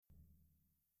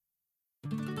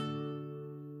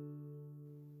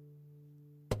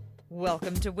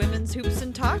Welcome to Women's Hoops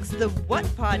and Talks, the What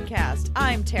Podcast.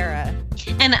 I'm Tara.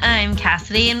 And I'm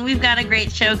Cassidy, and we've got a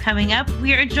great show coming up.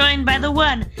 We are joined by the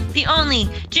one, the only,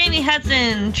 Jamie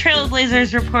Hudson,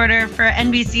 Trailblazers reporter for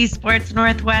NBC Sports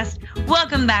Northwest.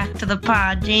 Welcome back to the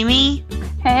pod, Jamie.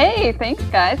 Hey, thanks,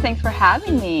 guys. Thanks for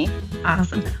having me.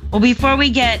 Awesome. Well, before we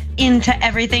get into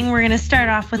everything, we're going to start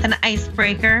off with an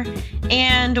icebreaker.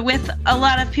 And with a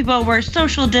lot of people, we're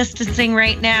social distancing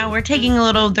right now. We're taking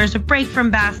there's a break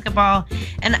from basketball.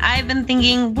 And I've been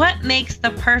thinking, what makes the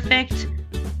perfect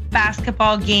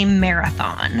basketball game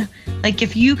marathon? Like,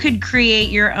 if you could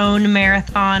create your own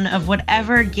marathon of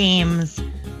whatever games,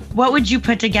 what would you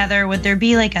put together? Would there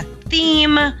be like a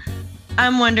theme?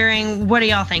 I'm wondering, what are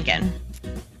y'all thinking?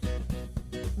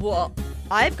 Well,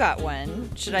 I've got one.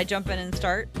 Should I jump in and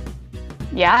start?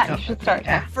 Yeah, you should start.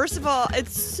 First of all,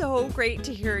 it's so great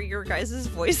to hear your guys'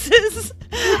 voices.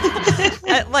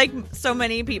 Like so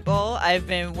many people, I've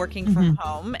been working from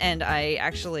home, and I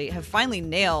actually have finally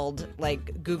nailed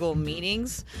like Google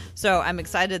Meetings. So I'm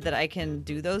excited that I can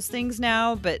do those things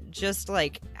now, but just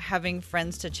like having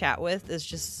friends to chat with is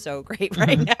just so great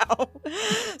right now.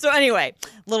 So anyway,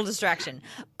 little distraction.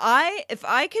 If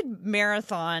I could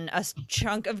marathon a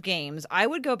chunk of games, I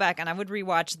would go back and I would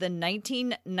rewatch the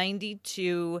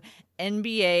 1992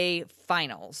 NBA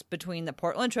Finals between the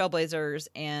Portland Trailblazers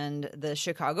and the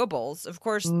Chicago Bulls. Of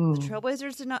course, the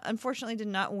Trailblazers unfortunately did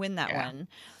not win that one.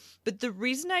 But the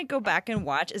reason I go back and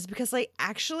watch is because I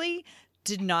actually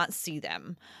did not see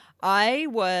them. I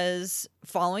was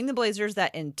following the Blazers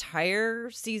that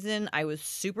entire season. I was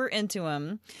super into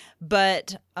them.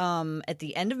 But at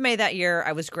the end of May that year,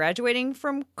 I was graduating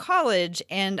from college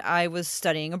and I was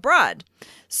studying abroad.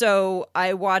 So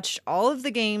I watched all of the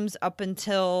games up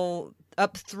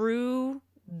through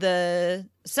the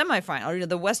semifinal, or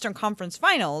the Western Conference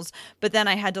Finals, but then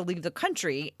I had to leave the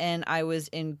country and I was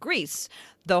in Greece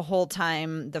the whole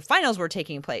time the finals were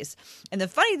taking place. And the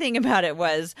funny thing about it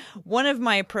was one of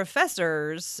my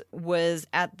professors was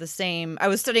I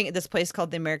was studying at this place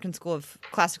called the American School of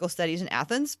Classical Studies in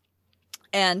Athens.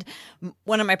 And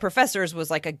one of my professors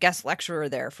was like a guest lecturer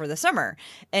there for the summer.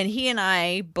 And he and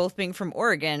I, both being from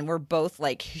Oregon, were both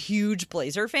like huge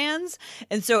Blazer fans.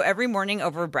 And so every morning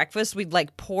over breakfast, we'd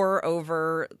like pore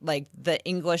over like the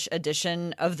English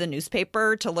edition of the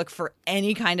newspaper to look for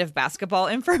any kind of basketball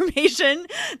information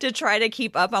to try to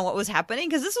keep up on what was happening.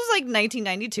 Because this was like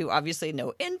 1992, obviously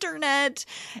no internet.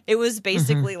 It was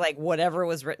basically like whatever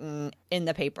was written in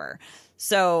the paper.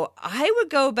 So I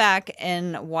would go back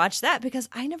and watch that because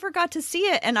I never got to see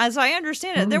it. And as I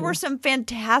understand it, there were some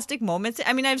fantastic moments.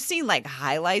 I mean, I've seen like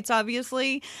highlights,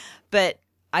 obviously, but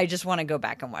I just want to go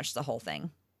back and watch the whole thing.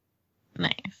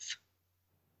 Nice.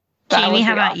 Jamie,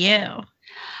 how about you?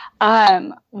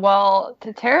 Well,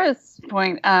 to Tara's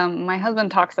point, my husband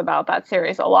talks about that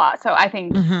series a lot. So I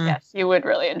think, yes, you would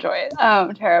really enjoy it,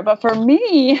 Tara. But for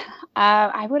me,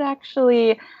 I would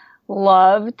actually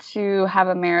love to have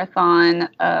a marathon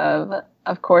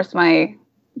of course, my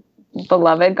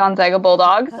beloved Gonzaga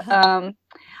Bulldogs.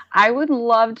 I would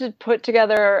love to put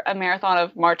together a marathon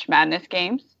of March Madness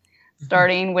games,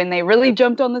 starting when they really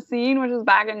jumped on the scene, which was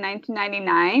back in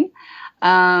 1999.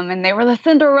 And they were the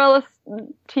Cinderella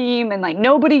team, and like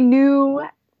nobody knew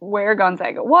where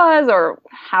Gonzaga was or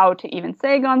how to even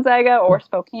say Gonzaga or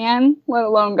Spokane, let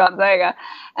alone Gonzaga.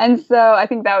 And so I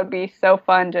think that would be so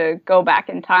fun to go back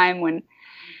in time when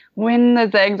the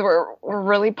Zags were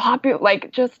really popular,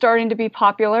 like just starting to be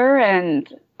popular. And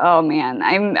oh man,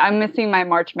 I'm missing my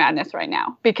March Madness right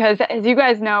now because, as you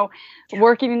guys know,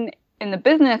 working in the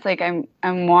business, like I'm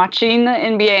watching the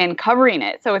NBA and covering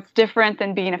it. So it's different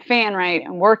than being a fan, right?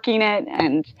 And working it.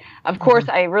 And of course,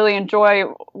 I really enjoy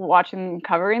watching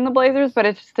covering the Blazers, but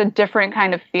it's just a different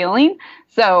kind of feeling.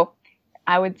 So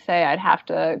I would say I'd have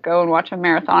to go and watch a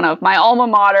marathon of my alma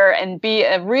mater and be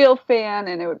a real fan,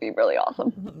 and it would be really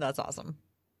awesome. That's awesome.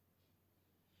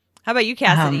 How about you,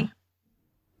 Cassidy?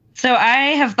 So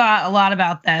I have thought a lot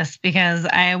about this because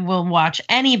I will watch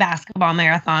any basketball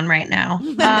marathon right now.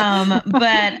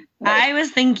 But I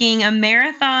was thinking a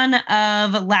marathon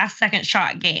of last second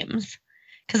shot games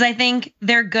because I think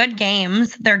they're good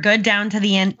games. They're good down to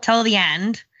the end, till the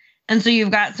end. And so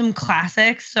you've got some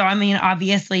classics. So, I mean,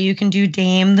 obviously you can do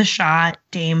Dame the Shot,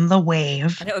 Dame the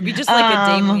Wave. And it would be just like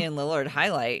a Damian Lillard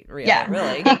highlight reel,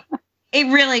 really. It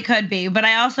really could be. But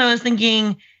I also was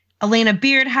thinking Elena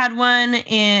Beard had one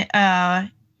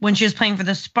when she was playing for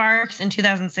the Sparks in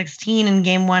 2016 in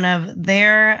game one of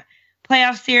their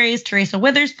playoff series. Teresa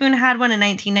Witherspoon had one in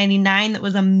 1999 that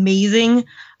was amazing in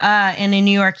a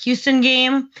New York-Houston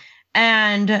game.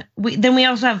 And then we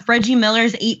also have Reggie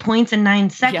Miller's 8 points in 9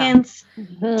 seconds.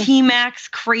 Yeah. T-Mac's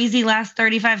crazy last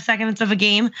 35 seconds of a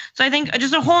game. So I think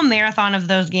just a whole marathon of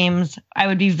those games, I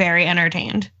would be very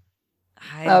entertained.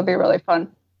 That would be really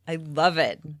fun. I love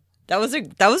it. That was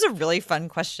a really fun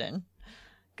question.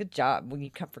 Good job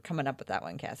for coming up with that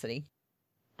one, Cassidy.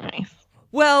 Nice.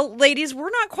 Well, ladies, we're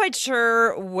not quite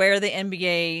sure where the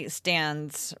NBA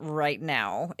stands right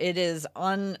now. It is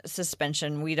on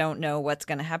suspension. We don't know what's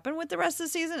going to happen with the rest of the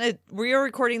season. We are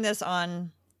recording this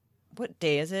on, what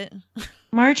day is it?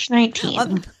 March 19th.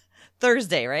 On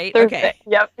Thursday, right? Thursday. Okay.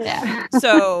 Yep. Yeah.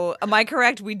 So, am I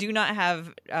correct? We do not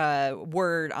have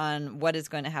word on what is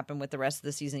going to happen with the rest of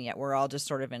the season yet. We're all just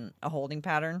sort of in a holding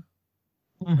pattern.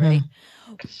 Mm-hmm. Right.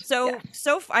 So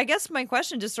I guess my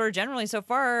question, just sort of generally so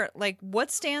far, like, what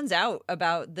stands out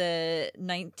about the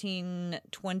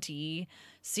 1920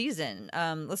 season?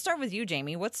 Let's start with you,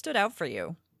 Jamie. What stood out for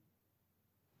you?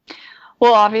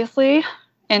 Well, obviously,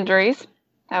 injuries.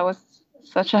 That was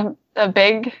such a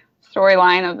big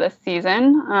storyline of this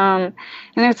season. And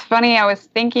it's funny, I was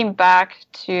thinking back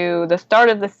to the start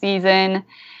of the season.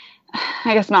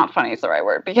 I guess not funny is the right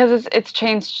word, because it's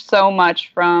changed so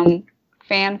much from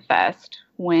Fan Fest,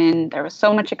 when there was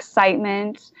so much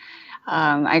excitement.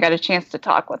 I got a chance to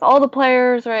talk with all the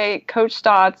players, right? Coach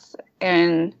Stotts,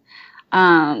 and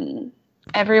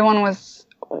everyone was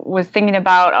thinking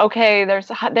about, okay,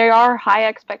 there are high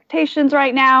expectations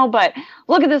right now, but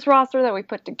look at this roster that we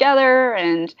put together,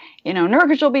 and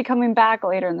Nurkic will be coming back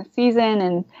later in the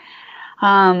season,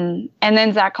 and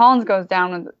then Zach Collins goes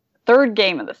down in the third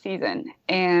game of the season,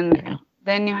 and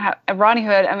then you have Rodney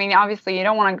Hood. I mean, obviously, you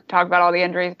don't want to talk about all the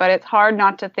injuries, but it's hard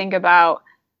not to think about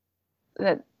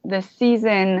that this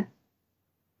season,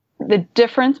 the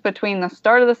difference between the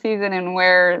start of the season and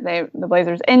where the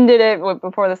Blazers ended it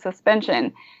before the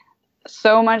suspension.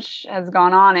 So much has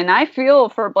gone on, and I feel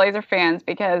for Blazer fans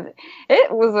because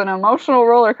it was an emotional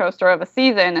roller coaster of a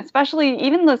season, especially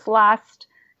even this last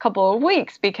couple of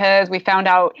weeks, because we found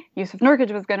out Yusuf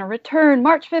Nurkic was going to return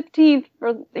March 15th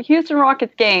for the Houston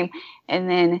Rockets game, and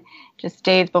then just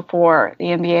days before the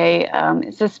NBA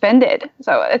is suspended.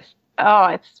 So it's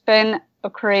been a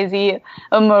crazy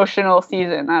emotional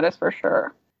season, that is for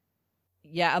sure.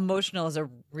 Yeah, emotional is a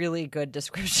really good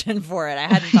description for it. I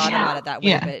hadn't thought about it that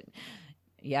way, but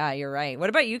yeah, you're right.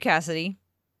 What about you, Cassidy?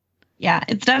 Yeah,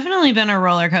 it's definitely been a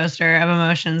roller coaster of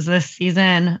emotions this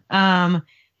season.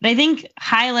 But I think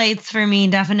highlights for me,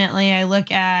 definitely, I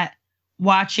look at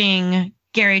watching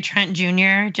Gary Trent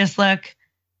Jr. Just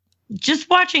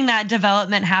watching that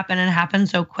development happen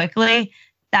so quickly.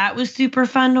 That was super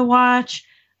fun to watch.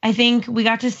 I think we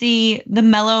got to see the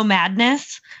mellow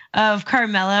madness of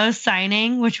Carmelo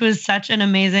signing, which was such an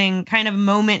amazing kind of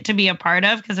moment to be a part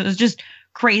of, because it was just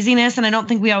craziness. And I don't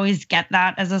think we always get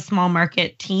that as a small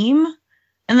market team.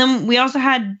 And then we also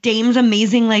had Dame's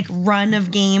amazing run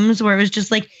of games where it was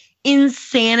just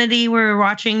insanity. We were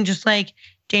watching just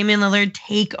Damian Lillard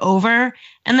take over.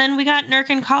 And then we got Nurk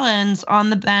and Collins on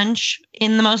the bench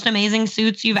in the most amazing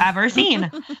suits you've ever seen.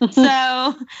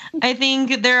 So I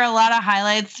think there are a lot of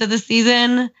highlights to the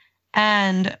season.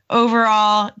 And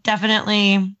overall,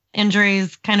 definitely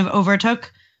injuries kind of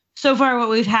overtook so far what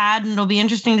we've had. And it'll be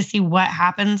interesting to see what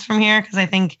happens from here, because I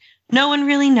think no one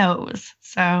really knows.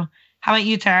 So how about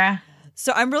you, Tara?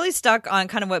 So I'm really stuck on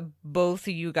kind of what both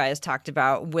of you guys talked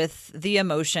about with the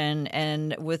emotion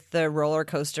and with the roller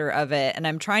coaster of it. And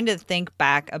I'm trying to think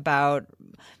back about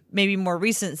maybe more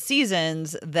recent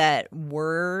seasons that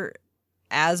were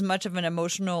as much of an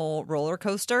emotional roller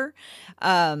coaster.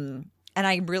 And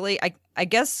I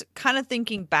guess kind of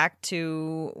thinking back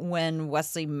to when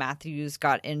Wesley Matthews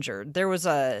got injured, that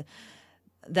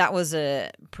was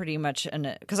a pretty much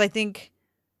because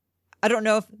I don't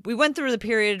know if we went through the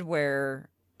period where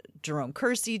Jerome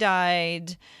Kersey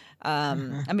died.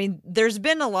 I mean, there's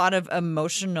been a lot of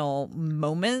emotional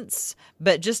moments,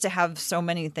 but just to have so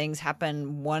many things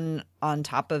happen one on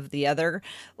top of the other,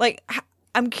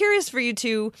 I'm curious for you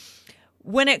two,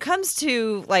 when it comes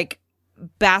to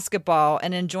basketball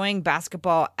and enjoying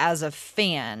basketball as a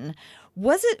fan,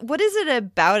 what is it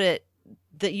about it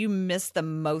that you miss the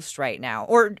most right now?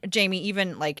 Or Jamie,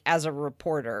 even as a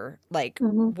reporter,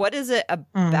 what is it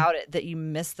about it that you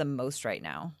miss the most right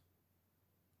now?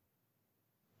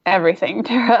 Everything,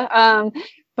 Tara.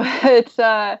 But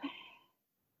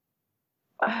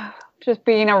just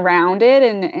being around it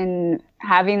and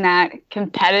having that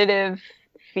competitive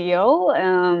feel,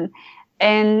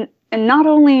 and not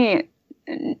only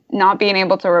not being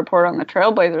able to report on the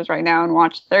Trailblazers right now and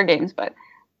watch their games, but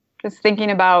just thinking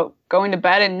about going to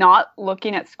bed and not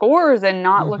looking at scores and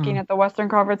not looking at the Western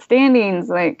Conference standings.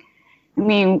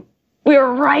 we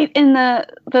were right in the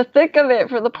thick of it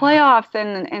for the playoffs,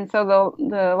 and so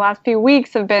the last few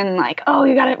weeks have been like, oh,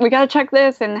 we gotta check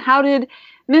this, and how did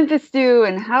Memphis do,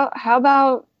 and how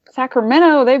about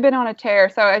Sacramento? They've been on a tear,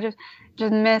 so I just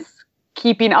miss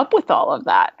keeping up with all of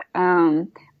that.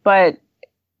 But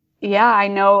yeah, I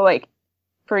know, like,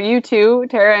 for you two,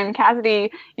 Tara and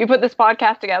Cassidy, you put this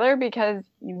podcast together because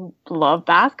you love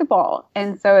basketball,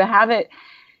 and so to have it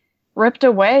ripped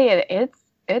away,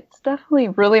 it's definitely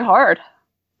really hard.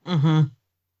 Mm-hmm.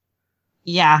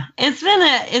 Yeah, it's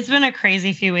been a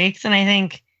crazy few weeks, and I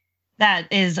think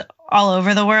that is all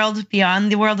over the world,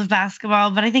 beyond the world of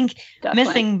basketball. But I think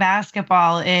missing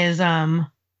basketball is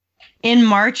in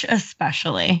March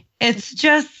especially. It's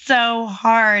just so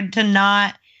hard to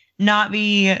not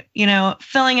be,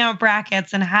 filling out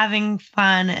brackets and having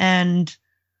fun and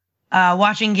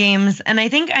watching games. And I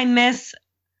think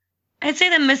I'd say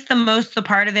that miss the most, the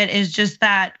part of it is just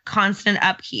that constant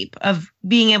upkeep of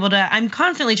being able to, I'm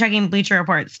constantly checking Bleacher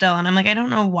Report still. And I'm like, I don't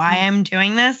know why I'm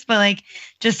doing this, but like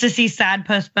just to see sad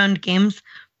postponed games.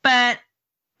 But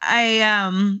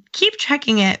I keep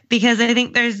checking it because I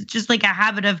think there's just like a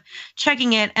habit of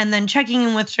checking it and then checking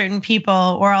in with certain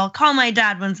people, or I'll call my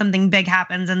dad when something big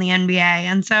happens in the NBA.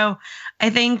 And so I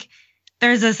think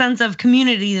there's a sense of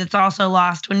community that's also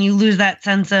lost when you lose that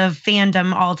sense of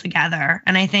fandom altogether.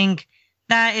 And I think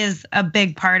that is a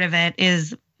big part of it,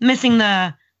 is missing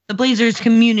the Blazers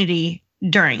community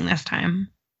during this time.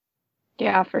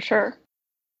 Yeah, for sure.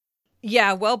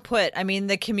 Yeah, well put. I mean,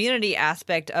 the community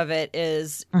aspect of it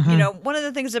is, one of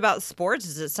the things about sports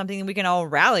is it's something we can all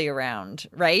rally around,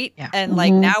 right? Yeah. And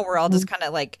like now we're all just kind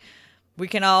of like, we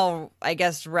can all, I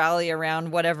guess, rally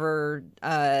around whatever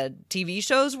TV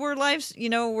shows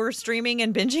we're streaming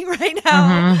and binging right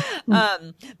now.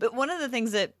 But one of the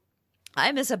things that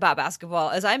I miss about basketball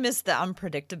is I miss the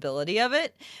unpredictability of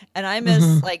it. And I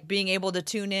miss like being able to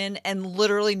tune in and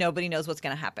literally nobody knows what's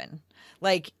going to happen.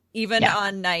 Like even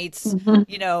on nights,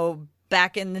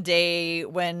 back in the day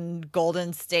when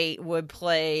Golden State would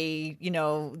play,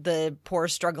 the poor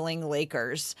struggling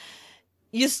Lakers,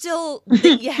 you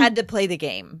had to play the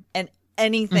game, and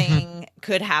anything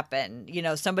could happen.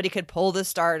 Somebody could pull the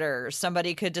starter,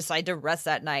 somebody could decide to rest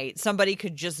that night, somebody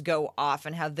could just go off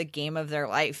and have the game of their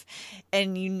life,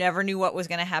 and you never knew what was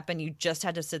going to happen. You just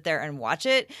had to sit there and watch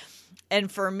it.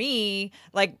 And for me,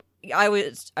 like, I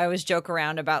was joke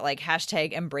around about like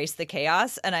hashtag embrace the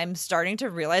chaos, and I'm starting to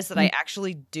realize that I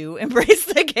actually do embrace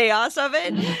the chaos of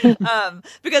it,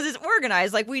 because it's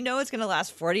organized. Like, we know it's going to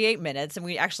last 48 minutes, and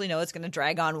we actually know it's going to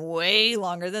drag on way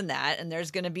longer than that, and there's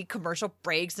going to be commercial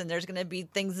breaks, and there's going to be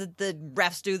things that the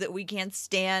refs do that we can't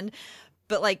stand,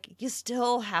 but like, you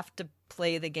still have to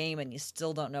play the game, and you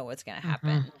still don't know what's going to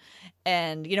happen.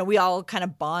 And we all kind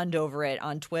of bond over it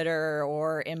on Twitter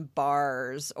or in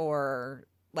bars, or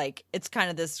like, it's kind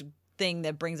of this thing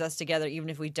that brings us together even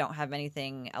if we don't have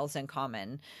anything else in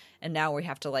common. And now we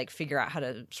have to like figure out how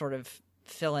to sort of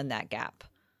fill in that gap.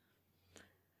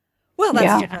 Well,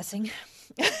 that's depressing.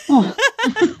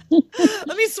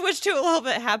 Let me switch to a little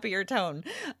bit happier tone.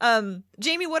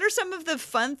 Jamie, what are some of the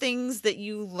fun things that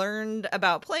you learned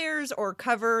about players or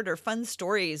covered, or fun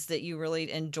stories that you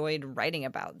really enjoyed writing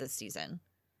about this season?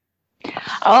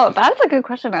 Oh, that's a good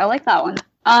question. I like that one.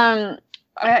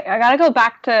 I got to go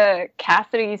back to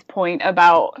Cassidy's point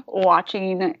about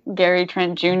watching Gary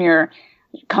Trent Jr.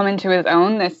 come into his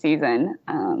own this season.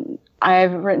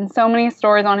 I've written so many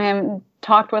stories on him,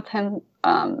 talked with him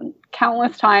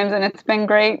countless times, and it's been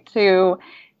great to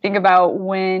think about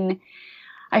when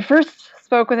I first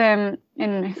spoke with him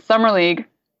in Summer League.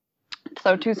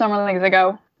 So 2 Summer Leagues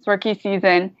ago, his rookie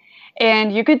season.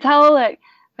 And you could tell that,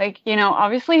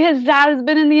 obviously his dad has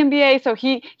been in the NBA, so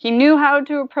he knew how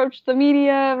to approach the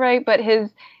media, right? But his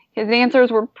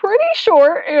answers were pretty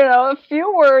short, a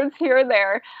few words here and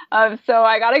there. So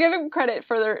I got to give him credit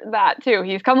for that too.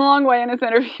 He's come a long way in his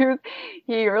interviews.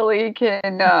 He really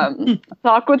can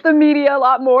talk with the media a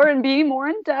lot more and be more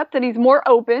in depth, and he's more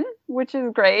open, which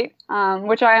is great.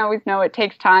 Which I always know it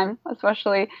takes time,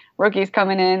 especially rookies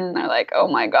coming in and they're like, oh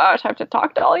my gosh, I have to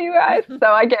talk to all you guys. So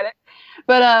I get it.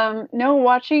 But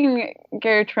watching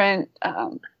Gary Trent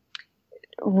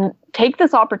take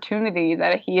this opportunity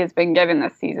that he has been given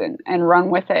this season and run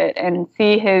with it, and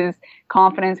see his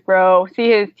confidence grow,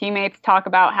 see his teammates talk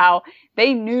about how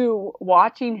they knew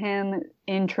watching him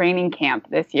in training camp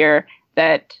this year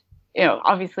that,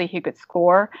 obviously he could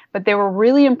score, but they were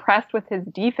really impressed with his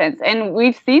defense. And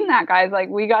we've seen that, guys. Like,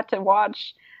 we got to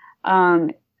watch,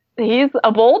 he's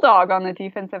a bulldog on the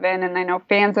defensive end, and I know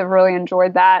fans have really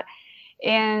enjoyed that.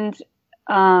 And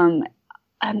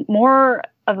more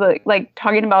like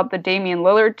talking about the Damian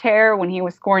Lillard tear when he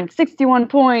was scoring 61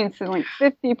 points and like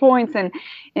 50 points and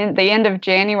in the end of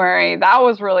January. That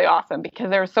was really awesome because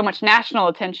there was so much national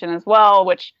attention as well,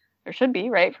 which there should be,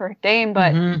 right, for Dame.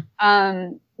 But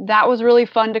that was really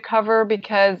fun to cover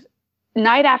because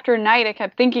night after night I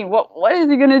kept thinking, what is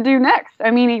he going to do next?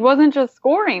 I mean, he wasn't just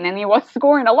scoring, and he was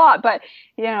scoring a lot, but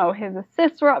his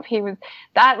assists were up.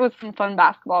 That was some fun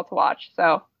basketball to watch.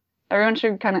 So everyone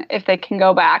should kind of, if they can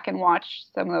go back and watch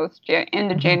some of those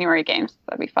end of January games,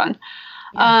 that'd be fun.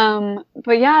 Yeah.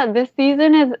 But yeah, this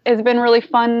season has been really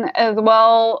fun as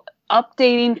well,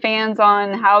 updating fans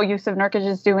on how Jusuf Nurkic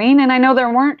is doing. And I know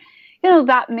there weren't,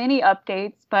 that many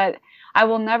updates, but I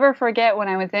will never forget when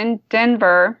I was in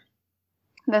Denver.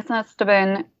 This must have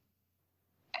been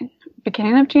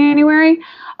beginning of January.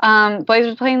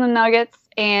 Blazers playing the Nuggets,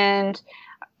 and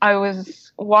I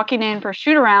was walking in for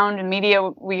shoot around and media.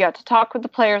 We got to talk with the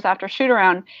players after shoot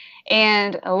around,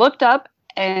 and I looked up,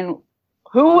 and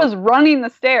who was running the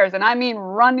stairs, and I mean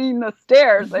running the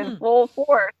stairs in full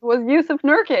force, was Jusuf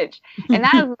Nurkic. And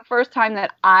that is the first time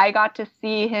that I got to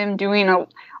see him doing a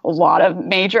lot of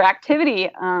major activity.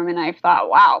 And I thought,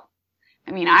 wow,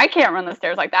 I mean, I can't run the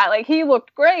stairs like that. Like, he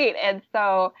looked great. And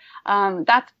so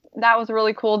that was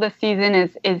really cool this season,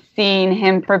 is seeing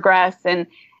him progress and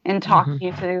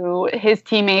talking to his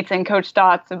teammates and Coach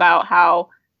Stotts about how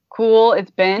cool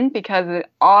it's been, because it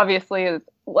obviously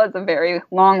was a very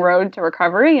long road to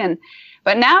recovery.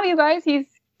 But now, you guys, he's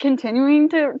continuing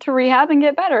to rehab and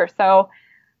get better. So,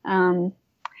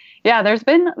 yeah, there's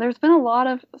been a lot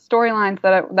of storylines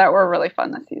that were really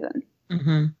fun this season.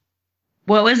 Mm-hmm.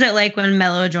 What was it like when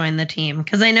Melo joined the team?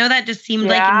 Because I know that just seemed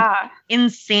like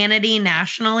insanity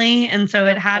nationally, and so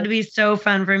it had to be so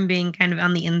fun for him being kind of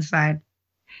on the inside.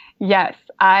 Yes,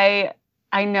 I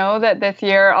know that this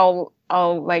year I'll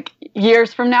like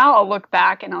years from now I'll look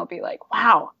back and I'll be like,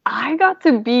 wow, I got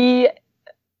to be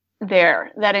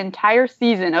there that entire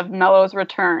season of Melo's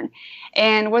return.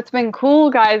 And what's been cool,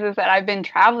 guys, is that I've been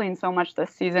traveling so much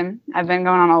this season. I've been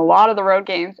going on a lot of the road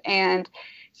games, and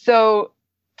so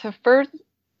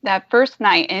that first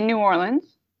night in New Orleans,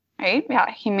 right? Yeah,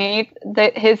 he made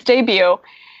his debut,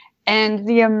 and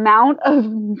the amount of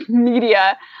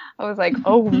media, I was like,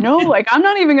 oh no, like I'm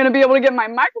not even going to be able to get my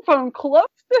microphone close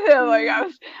to him. Like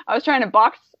I was trying to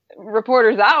box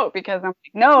reporters out because I'm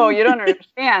like, no, you don't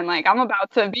understand. Like, I'm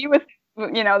about to be with,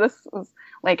 this was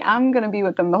like, I'm going to be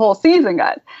with them the whole season,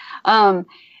 guys.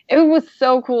 It was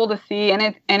so cool to see,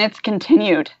 and it's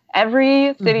continued.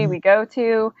 Every city we go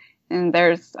to, and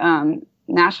there's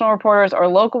national reporters or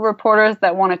local reporters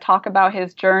that want to talk about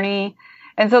his journey.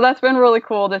 And so that's been really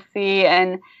cool to see.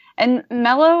 And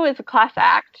Melo is a class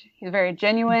act. He's very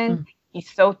genuine. He's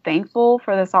so thankful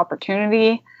for this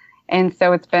opportunity. And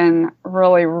so it's been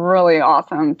really, really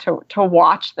awesome to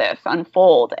watch this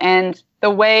unfold. And the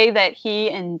way that he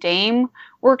and Dame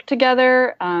work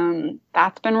together,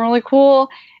 that's been really cool.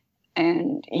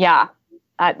 And yeah,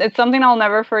 it's something I'll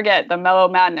never forget, the Melo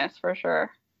madness for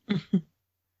sure.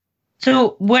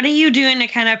 So what are you doing to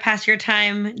kind of pass your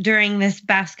time during this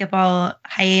basketball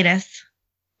hiatus?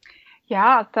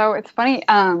 Yeah, so it's funny.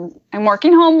 I'm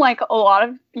working home like a lot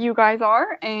of you guys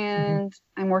are, and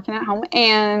I'm working at home.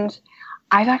 And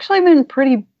I've actually been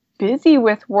pretty busy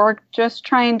with work, just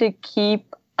trying to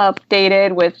keep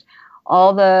updated with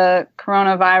all the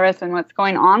coronavirus and what's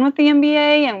going on with the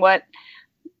NBA and what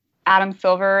Adam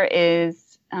Silver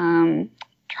is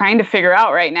trying to figure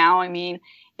out right now. I mean,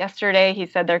 yesterday he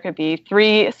said there could be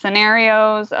 3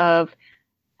 scenarios of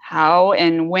how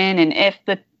and when and if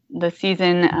the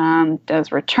season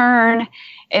does return.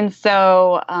 And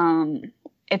so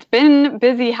it's been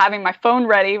busy having my phone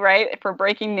ready, right, for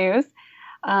breaking news.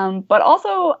 But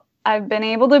also I've been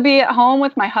able to be at home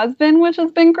with my husband, which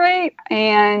has been great.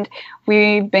 And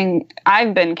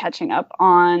I've been catching up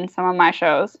on some of my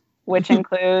shows, which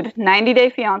include 90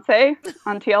 Day Fiancé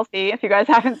on TLC, if you guys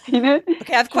haven't seen it.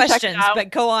 Okay, I have questions,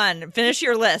 but go on. Finish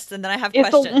your list, and then I have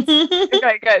questions.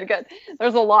 Okay, good.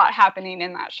 There's a lot happening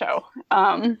in that show.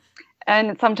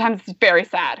 And sometimes it's very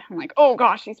sad. I'm like, oh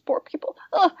gosh, these poor people.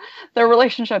 Ugh, their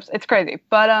relationships, it's crazy.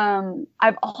 But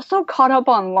I've also caught up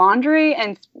on laundry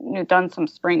and done some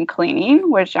spring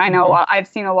cleaning, which I know I've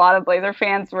seen a lot of Blazer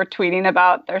fans were tweeting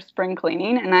about their spring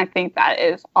cleaning. And I think that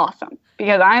is awesome,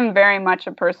 because I'm very much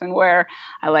a person where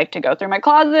I like to go through my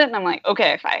closet and I'm like,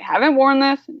 okay, if I haven't worn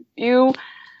this in a few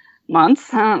months,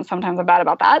 sometimes I'm bad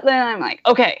about that, then I'm like,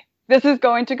 okay, this is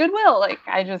going to Goodwill. Like,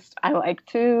 I like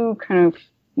to kind of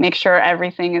make sure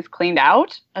everything is cleaned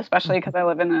out, especially because I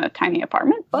live in a tiny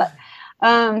apartment. But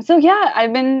So yeah,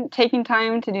 I've been taking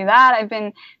time to do that. I've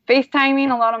been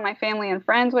FaceTiming a lot of my family and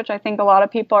friends, which I think a lot of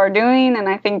people are doing. And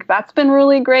I think that's been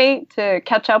really great to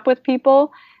catch up with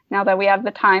people now that we have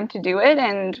the time to do it.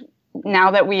 And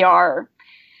now that we are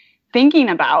thinking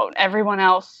about everyone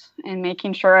else and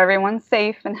making sure everyone's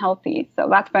safe and healthy. So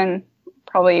that's been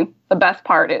probably the best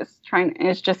part is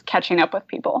just catching up with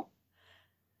people.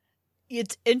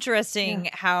 It's interesting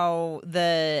how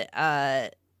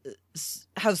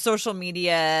how social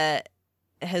media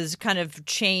has kind of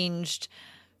changed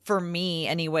for me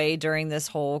anyway during this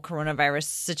whole coronavirus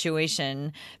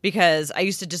situation, because I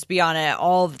used to just be on it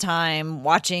all the time,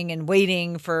 watching and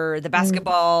waiting for the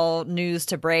basketball news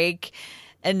to break.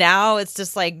 And now it's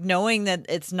just like knowing that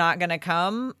it's not going to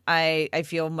come. I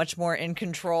feel much more in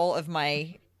control of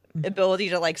my ability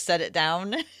to like set it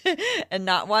down and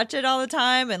not watch it all the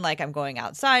time. And like I'm going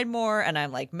outside more and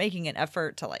I'm like making an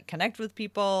effort to like connect with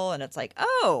people. And it's like,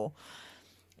 oh,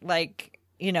 like,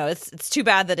 you know, it's too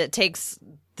bad that it takes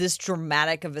this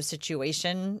dramatic of a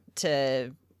situation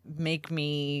to make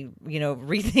me, you know,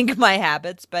 rethink my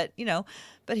habits. But, you know,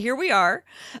 but here we are.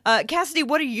 Cassidy,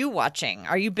 what are you watching?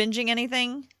 Are you binging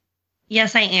anything?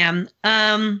 Yes, I am.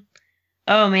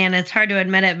 Oh man, it's hard to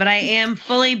admit it, but I am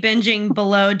fully binging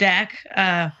Below Deck,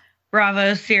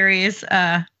 Bravo series.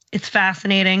 It's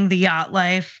fascinating, the yacht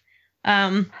life.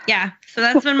 Yeah, so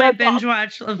that's been my binge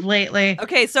watch of lately.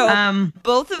 Okay, so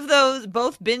both of those,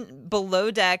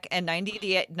 Below Deck and 90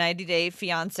 Day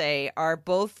Fiancé are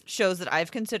both shows that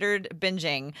I've considered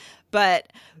binging,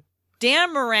 but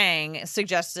Dan Meringue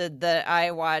suggested that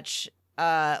I watch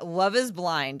Love is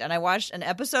Blind, and I watched an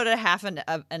episode and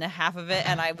a half of it,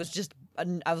 and I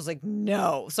was like,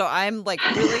 no. So I'm like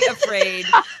really afraid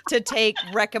to take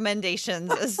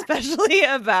recommendations, especially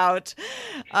about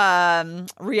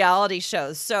reality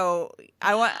shows. So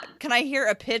can I hear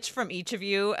a pitch from each of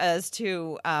you as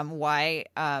to why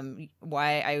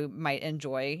I might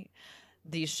enjoy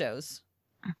these shows?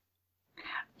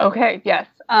 Okay, yes.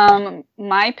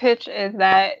 My pitch is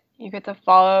that you get to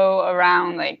follow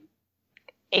around like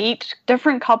 8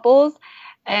 different couples,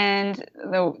 and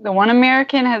the one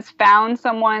American has found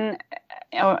someone,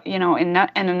 you know, in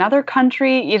another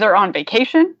country, either on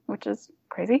vacation, which is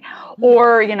crazy,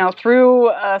 or, you know,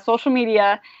 through social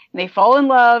media. They fall in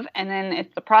love, and then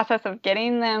it's the process of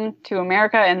getting them to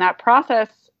America, and that process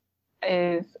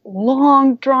is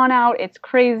long, drawn out. It's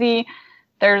crazy.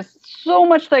 There's so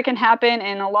much that can happen,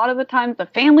 and a lot of the times the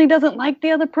family doesn't like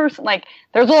the other person. Like,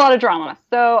 there's a lot of drama.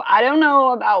 So I don't know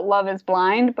about Love is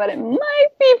Blind, but it might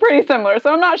be pretty similar.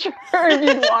 So I'm not sure if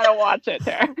you'd want to watch it,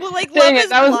 Tara. Well, like, Love is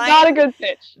Blind. That was not a good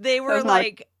pitch. They were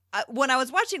like, when I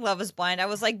was watching Love is Blind, I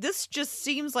was like, this just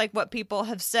seems like what people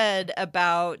have said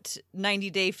about 90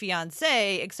 Day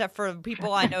Fiancé, except for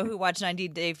people I know who watch 90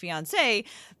 Day Fiancé.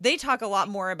 They talk a lot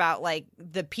more about like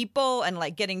the people and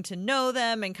like getting to know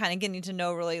them and kind of getting to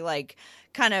know really like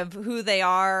kind of who they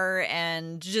are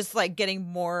and just like getting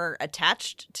more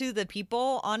attached to the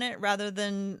people on it rather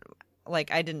than like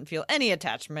I didn't feel any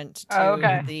attachment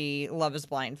to the Love is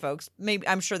Blind folks. Maybe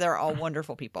I'm sure they're all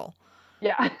wonderful people.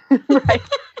 Yeah, right.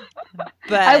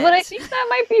 But I think that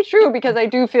might be true because I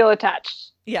do feel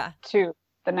attached to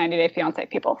the 90 Day Fiancé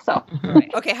people. So,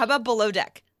 Okay, how about Below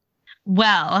Deck?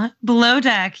 Well, Below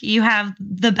Deck, you have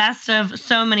the best of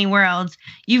so many worlds.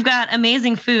 You've got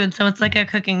amazing food, so it's like a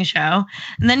cooking show.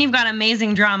 And then you've got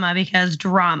amazing drama because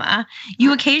drama.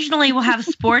 You occasionally will have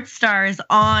sports stars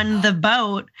on the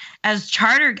boat as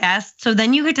charter guests. So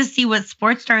then you get to see what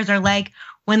sports stars are like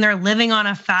when they're living on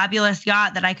a fabulous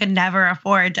yacht that I could never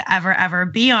afford to ever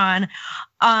be on.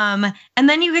 And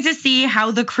then you get to see how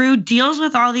the crew deals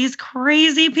with all these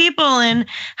crazy people and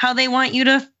how they want you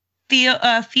to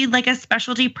feed like a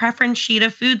specialty preference sheet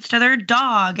of foods to their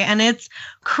dog. And it's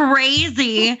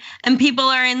crazy and people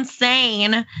are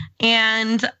insane.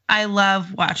 And I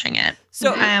love watching it.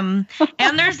 So, and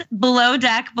there's Below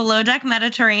Deck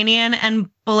Mediterranean, and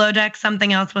Below Deck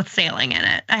something else with sailing in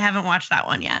it. I haven't watched that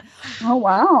one yet. Oh,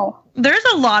 wow. There's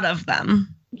a lot of them.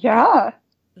 Yeah.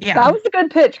 That was a good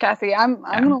pitch, Cassie. I'm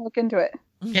going to look into it.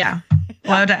 Yeah.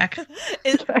 Below Deck.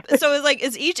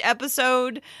 Is each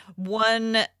episode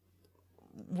one,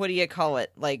 what do you call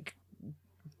it? Like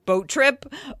boat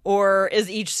trip, or is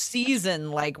each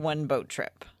season like one boat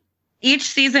trip? Each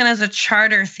season is a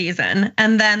charter season,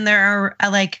 and then there are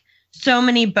like so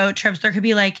many boat trips. There could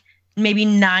be like maybe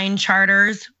 9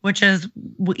 charters, which is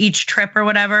each trip or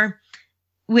whatever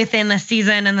within a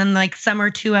season. And then like some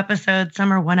are 2 episodes,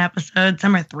 some are 1 episode,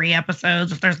 some are 3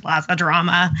 episodes if there's lots of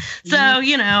drama. So,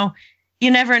 you know,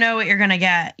 you never know what you're going to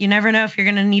get. You never know if you're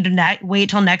going to need to wait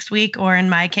till next week. Or in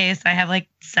my case, I have like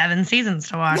 7 seasons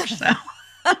to watch. So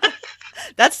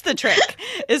That's the trick,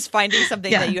 is finding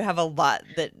something that you have a lot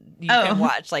that you can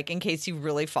watch, like in case you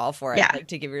really fall for it, like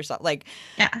to give yourself like.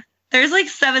 Yeah. There's like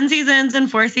 7 seasons and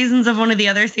 4 seasons of one of the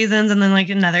other seasons and then like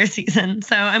another season.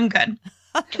 So I'm good.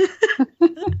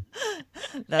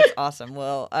 That's awesome.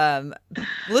 Well,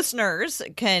 listeners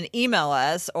can email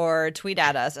us or tweet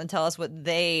at us and tell us what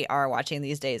they are watching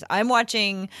these days. I'm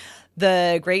watching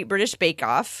the Great British Bake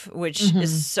Off, which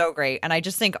is so great. And I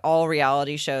just think all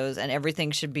reality shows and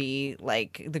everything should be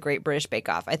like the Great British Bake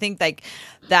Off. I think like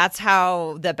that's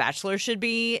how The Bachelor should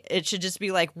be. It should just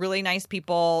be like really nice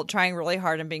people trying really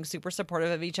hard and being super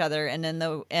supportive of each other. And in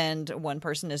the end, one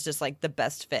person is just like the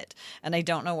best fit. And I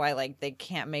don't know why like they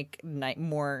can't make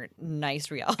more nice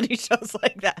reality shows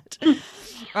like that.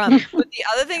 But the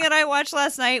other thing that I watched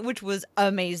last night, which was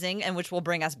amazing and which will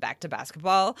bring us back to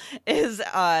basketball, is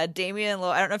Damian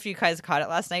Lillard. I don't know if you guys caught it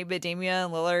last night, but Damian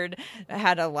Lillard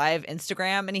had a live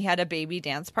Instagram and he had a baby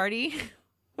dance party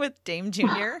with Dame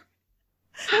Jr.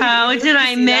 How did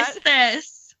I miss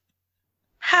this?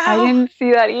 How? I didn't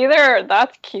see that either.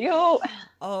 That's cute.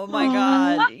 Oh my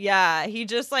God. Yeah. He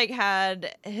just like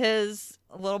had his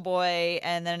little boy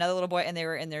and then another little boy, and they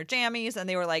were in their jammies and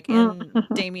they were like in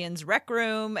Damian's rec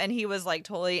room, and he was like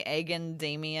totally egging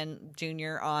Damian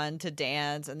Jr. on to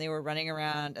dance, and they were running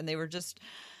around and they were just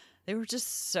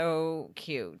so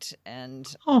cute. And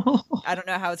I don't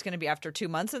know how it's going to be after 2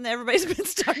 months and everybody's been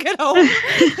stuck at home.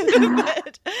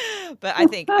 but I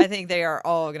think they are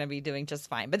all going to be doing just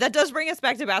fine. But that does bring us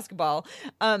back to basketball.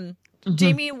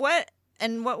 Jamie,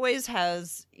 in what ways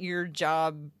has your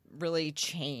job really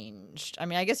changed? I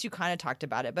mean, I guess you kind of talked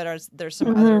about it, but are there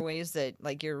some other ways that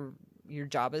like your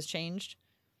job has changed?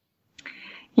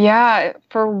 Yeah,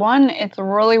 for one, it's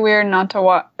really weird not to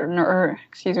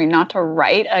not to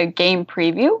write a game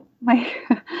preview. Like,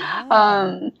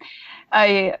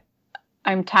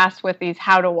 I'm tasked with these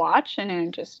how to watch, and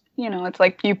it just, it's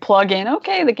like you plug in,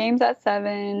 okay, the game's at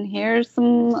 7. Here's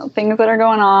some things that are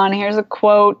going on. Here's a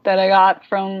quote that I got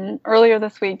from earlier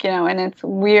this week, and it's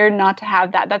weird not to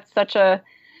have that. That's such a,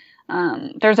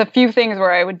 there's a few things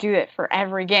where I would do it for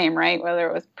every game, right? Whether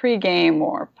it was pre-game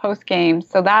or post-game.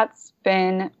 So that's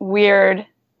been weird.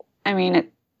 I mean,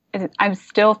 I'm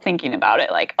still thinking about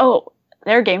it like, oh,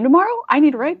 their game tomorrow? I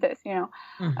need to write this,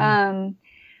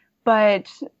 But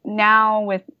now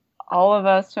with all of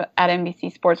us at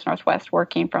NBC Sports Northwest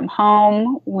working from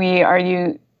home, we are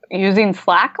using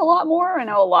Slack a lot more. I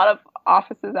know a lot of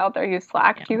offices out there use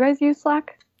Slack. Yeah. Do you guys use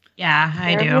Slack? Yeah,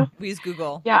 I do. We use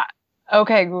Google. Yeah.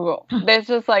 Okay, Google. There's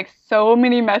just like so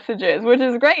many messages, which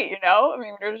is great, I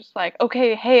mean, we're just like,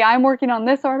 okay, hey, I'm working on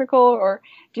this article, or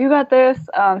do you got this?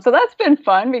 So that's been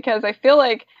fun because I feel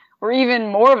like we're even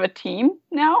more of a team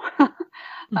now,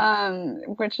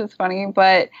 which is funny.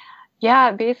 But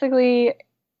yeah, basically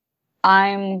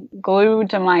I'm glued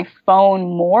to my phone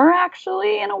more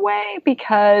actually in a way,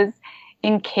 because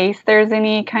in case there's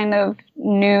any kind of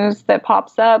news that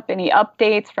pops up, any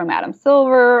updates from Adam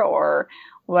Silver or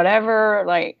whatever,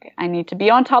 like I need to be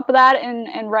on top of that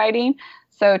in writing.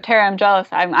 So Tara, I'm jealous.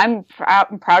 I'm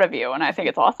proud of you, and I think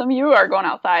it's awesome. You are going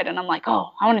outside, and I'm like,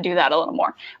 oh, I want to do that a little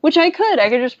more. Which I could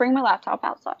just bring my laptop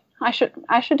outside. I should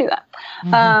do that.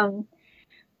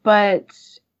 But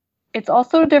it's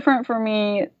also different for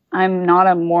me. I'm not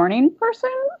a morning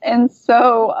person, and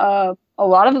so a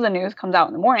lot of the news comes out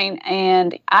in the morning,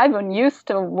 and I've been used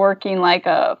to working like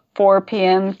a 4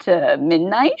 p.m. to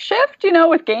midnight shift,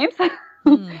 with games.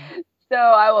 So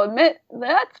I will admit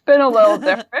that's been a little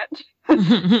different.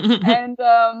 And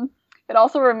it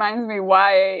also reminds me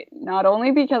why, not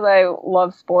only because I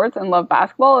love sports and love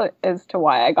basketball as to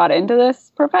why I got into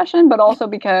this profession, but also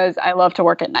because I love to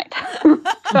work at night.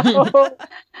 So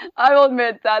I will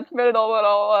admit that's been a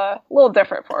little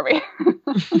different for me.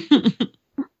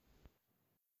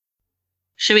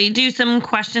 Should we do some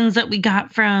questions that we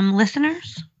got from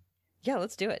listeners? Yeah,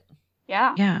 let's do it.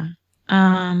 Yeah. Yeah.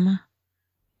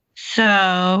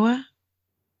 So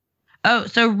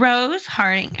Rose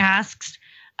Harding asks,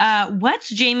 what's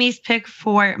Jamie's pick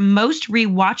for most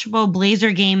rewatchable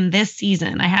Blazer game this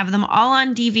season? I have them all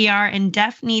on DVR and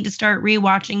need to start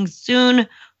rewatching soon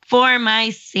for my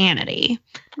sanity.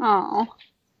 Oh,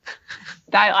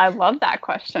 I love that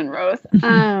question, Rose.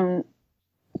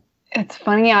 It's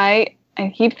funny. I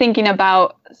keep thinking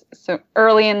about so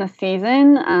early in the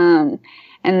season,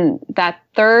 and that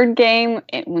third game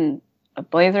when the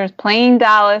Blazers playing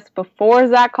Dallas before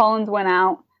Zach Collins went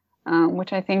out,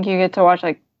 which I think you get to watch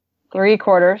like 3.5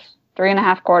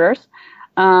 quarters.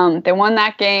 They won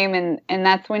that game, and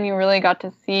that's when you really got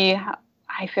to see how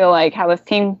this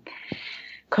team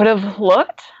could have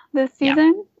looked this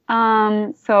season.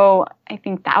 So I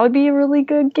think that would be a really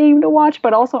good game to watch,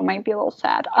 but also it might be a little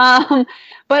sad.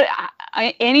 But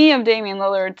any of Damian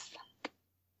Lillard's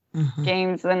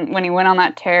games, and when he went on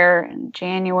that tear in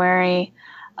January,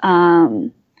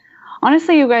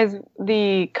 honestly, you guys,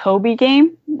 the Kobe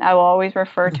game, I will always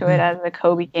refer to it as the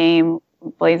Kobe game.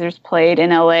 Blazers played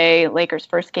in LA, Lakers'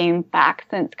 first game back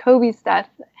since Kobe's death,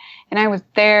 and I was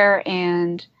there,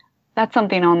 and that's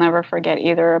something I'll never forget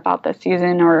either about this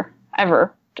season or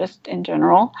ever, just in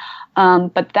general.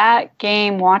 But that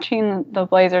game, watching the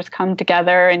Blazers come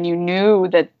together, and you knew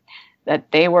that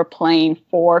they were playing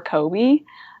for Kobe,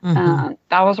 that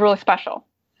was really special.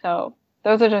 So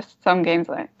those are just some games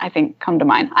that I think come to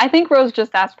mind. I think Rose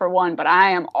just asked for one, but I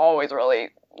am always really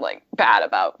bad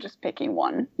about just picking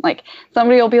one. Like,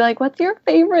 somebody will be like, "What's your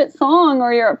favorite song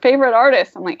or your favorite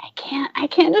artist?" I'm like, I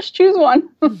can't just choose one.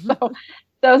 So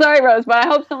sorry, Rose, but I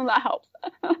hope some of that helps.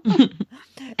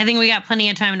 I think we got plenty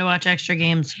of time to watch extra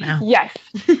games now. Yes.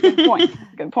 Good point.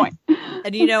 Good point.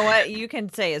 And you know what? You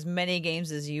can say as many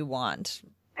games as you want.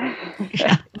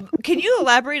 Can you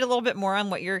elaborate a little bit more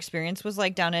on what your experience was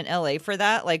like down in LA for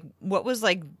that? Like, what was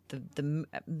like the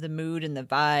mood and the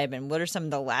vibe, and what are some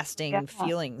of the lasting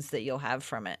feelings that you'll have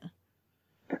from it?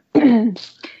 I'm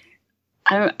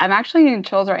actually getting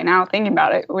chills right now thinking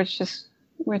about it, which is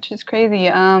crazy.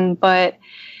 But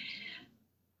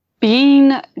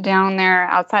being down there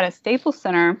outside of Staples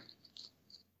Center,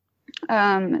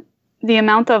 the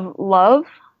amount of love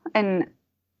and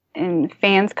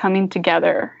fans coming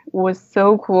together was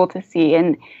so cool to see.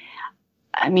 And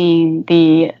I mean,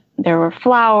 there were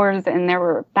flowers and there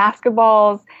were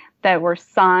basketballs that were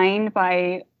signed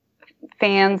by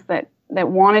fans that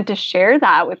wanted to share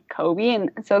that with Kobe. And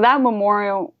so that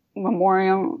memorial,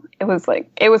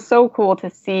 it was so cool to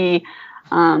see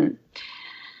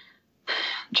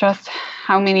just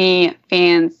how many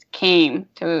fans came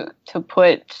to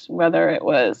put, whether it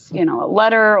was, a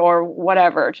letter or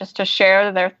whatever, just to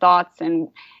share their thoughts and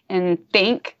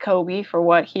thank Kobe for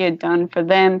what he had done for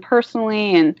them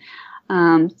personally.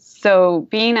 And so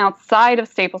being outside of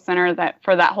Staples Center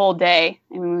for that whole day,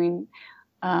 I mean,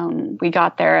 we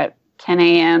got there at 10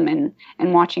 a.m.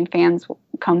 and watching fans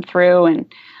come through, and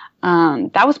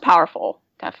that was powerful,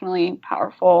 definitely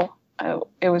powerful.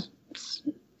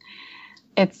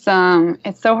 It's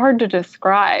so hard to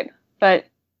describe, but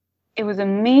it was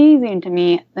amazing to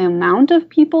me, the amount of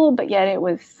people, but yet it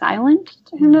was silent,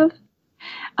 kind of.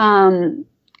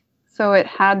 So it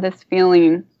had this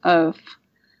feeling of,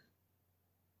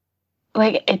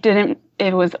 like,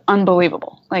 it was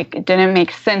unbelievable. Like, it didn't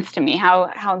make sense to me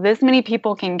how this many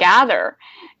people can gather,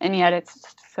 and yet it's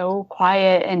just so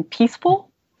quiet and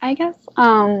peaceful, I guess,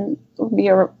 would be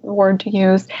a word to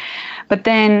use. But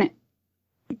then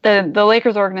the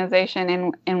Lakers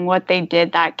organization and what they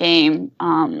did that game,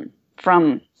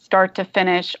 from start to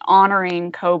finish,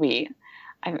 honoring Kobe,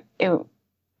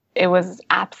 it was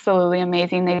absolutely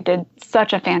amazing. They did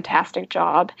such a fantastic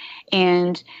job.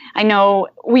 And I know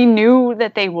we knew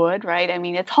that they would, right? I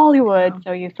mean, it's Hollywood.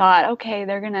 So you thought, okay,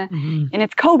 they're going to, and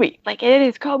it's Kobe. Like, it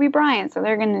is Kobe Bryant. So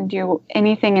they're going to do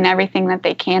anything and everything that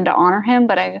they can to honor him.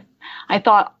 But I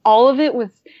thought all of it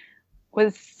was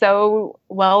so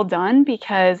well done,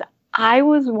 because I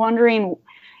was wondering,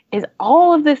 is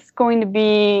all of this going to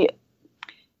be,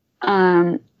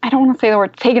 I don't want to say the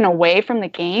word taken away from the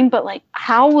game, but like,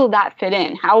 how will that fit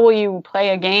in? How will you play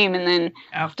a game and then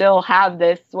still have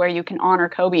this where you can honor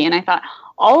Kobe? And I thought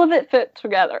all of it fit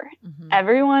together.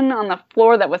 Everyone on the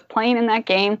floor that was playing in that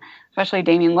game, especially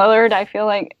Damian Lillard, I feel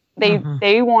like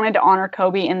they wanted to honor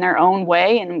Kobe in their own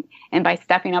way and by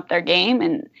stepping up their game.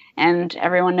 And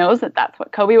everyone knows that that's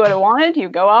what Kobe would have wanted. You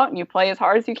go out and you play as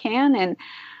hard as you can. And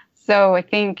so I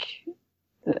think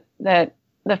that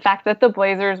the fact that the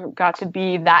Blazers got to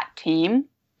be that team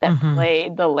that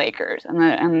played the Lakers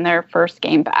and their first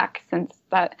game back since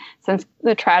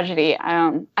the tragedy,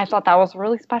 I thought that was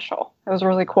really special. It was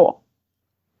really cool.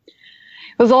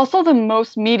 It was also the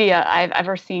most media I've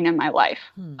ever seen in my life.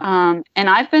 And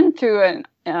I've been to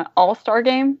an All-Star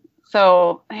game.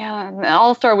 So yeah, the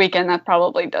All-Star weekend, that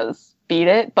probably does beat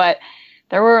it. But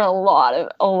there were a lot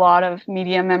of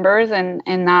media members, and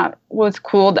that was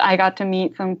cool. I got to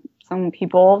meet some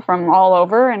people from all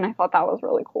over, and I thought that was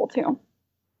really cool too.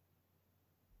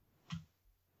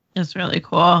 It's really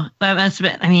cool. That must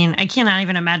have been, I mean, I cannot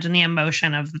even imagine the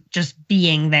emotion of just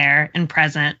being there and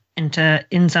present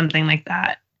in something like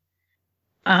that.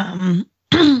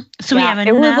 So we have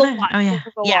another. Lot. Oh yeah.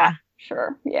 Yeah.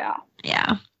 Sure. Yeah.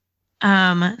 Yeah.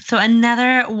 So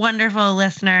another wonderful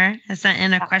listener has sent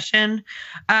in a question.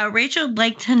 Rachel would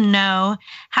like to know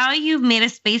how you've made a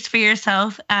space for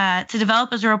yourself to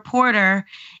develop as a reporter,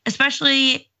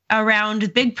 especially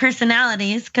around big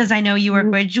personalities, because I know you work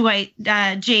with Dwight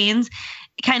Jaynes,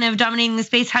 kind of dominating the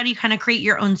space. How do you kind of create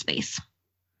your own space?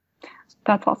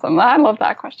 That's awesome. I love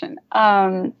that question.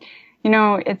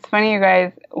 It's funny, you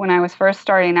guys, when I was first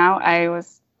starting out, I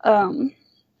was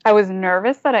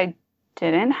nervous that I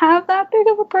didn't have that big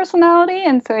of a personality,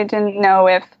 and so I didn't know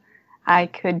if I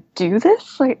could do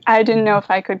this. Like, I didn't know if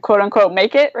I could, quote unquote,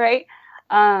 make it, right?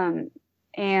 And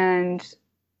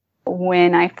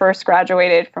when I first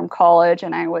graduated from college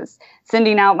and I was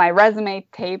sending out my resume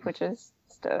tape, which is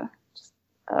just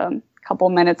a couple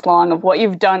minutes long of what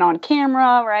you've done on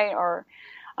camera, right? Or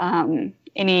I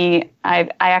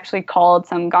actually called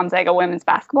some Gonzaga women's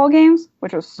basketball games,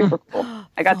 which was super cool.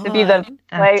 I got to be the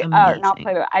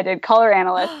I did color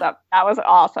analyst. That was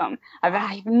awesome.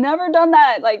 I've never done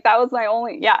that. Like, that was my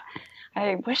only,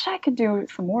 I wish I could do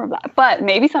some more of that, but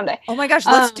maybe someday. Oh my gosh,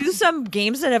 let's do some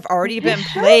games that have already been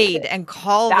played and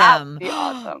call them. That would be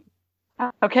awesome.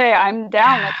 Okay, I'm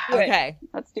down. Let's do it. Okay.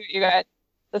 Let's do it, you guys.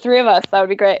 The three of us. That would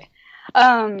be great.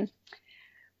 But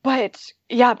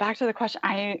yeah, back to the question.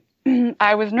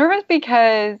 I was nervous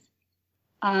because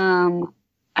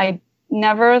I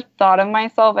never thought of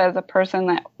myself as a person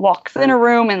that walks in a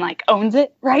room and like owns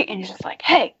it, right? And just like,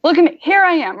 hey, look at me, here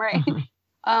I am, right?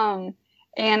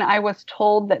 And I was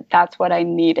told that that's what I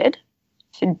needed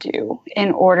to do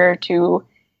in order to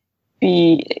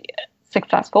be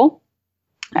successful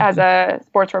as a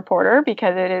sports reporter,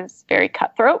 because it is very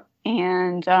cutthroat,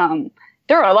 and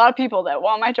there are a lot of people that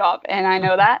want my job, and I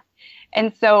know that.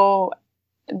 And so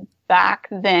back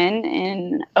then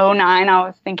in 2009, I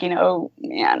was thinking, oh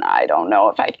man, I don't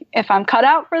know if I'm cut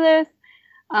out for this.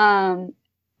 And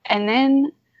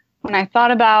then when I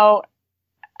thought about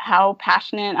how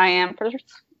passionate I am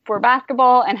for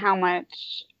basketball and how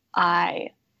much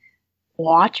I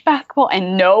watch basketball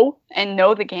and know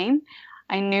the game,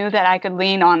 I knew that I could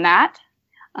lean on that.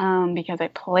 Because I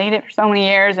played it for so many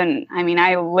years, and I mean,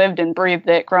 I lived and breathed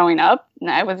it growing up.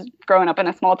 I was growing up in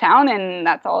a small town, and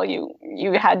that's all you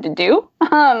had to do.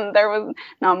 There was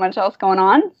not much else going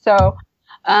on. So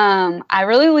I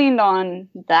really leaned on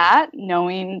that,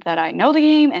 knowing that I know the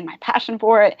game and my passion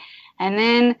for it. And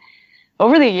then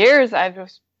over the years, I've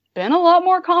just been a lot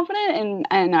more confident,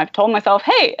 and I've told myself,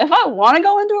 hey, if I want to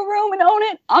go into a room and own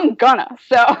it, I'm gonna.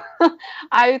 So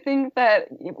I think that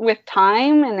with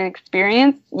time and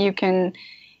experience, you can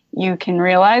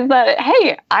realize that,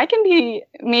 hey, I can be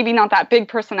maybe not that big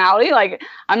personality. Like,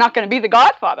 I'm not going to be the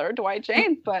Godfather, Dwight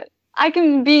Jaynes, but I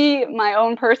can be my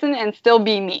own person and still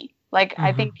be me. Like,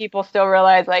 I think people still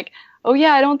realize, like, oh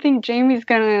yeah, I don't think Jamie's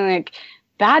going to like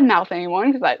badmouth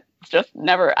anyone, because I've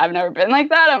never been like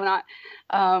that. I'm not.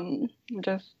 I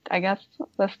guess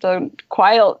just a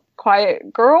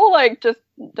quiet girl, like, just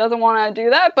doesn't want to do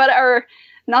that, or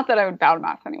not that I would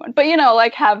badmouth anyone, but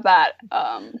like, have that,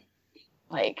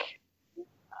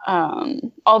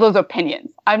 all those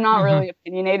opinions. I'm not really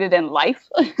opinionated in life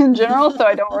in general, so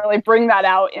I don't really bring that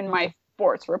out in my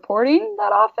sports reporting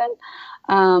that often.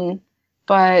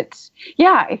 But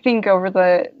yeah, I think over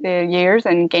the years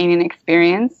and gaining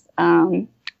experience,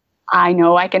 I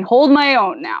know I can hold my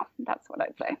own now. That's what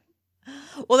I'd say.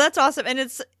 Well, that's awesome. And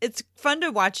it's fun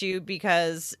to watch you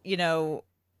because, you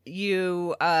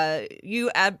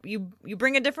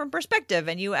bring a different perspective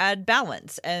and you add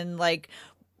balance. And like,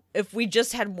 if we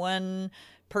just had one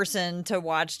person to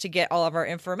watch to get all of our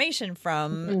information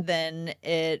from, then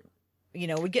it,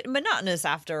 would get monotonous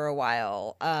after a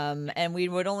while. And we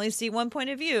would only see one point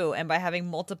of view. And by having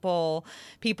multiple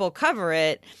people cover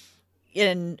it,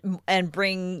 and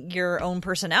bring your own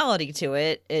personality to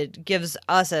it, it gives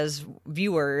us as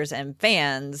viewers and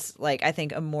fans, like, I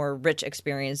think, a more rich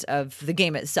experience of the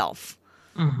game itself.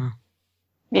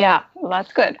 Yeah, well,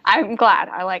 that's good. I'm glad.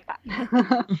 I like that.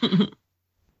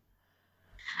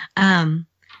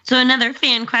 So another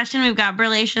fan question, we've got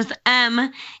Berlacious M,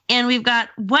 and we've got,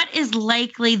 what is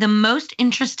likely the most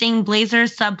interesting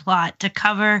Blazers subplot to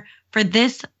cover for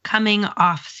this coming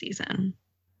off season?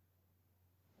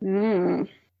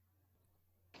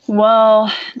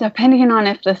 Well, depending on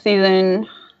if the season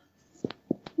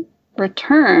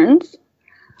returns,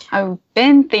 I've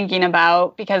been thinking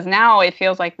about, because now it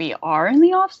feels like we are in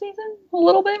the off season a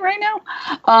little bit right now.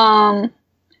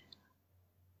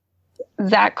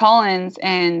 Zach Collins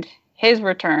and his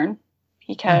return,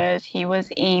 because he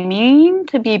was aiming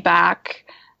to be back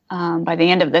by the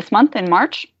end of this month in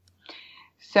March.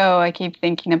 So I keep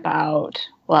thinking about,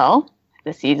 well,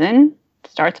 the season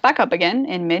starts back up again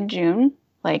in mid-June.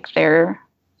 like they're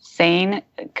saying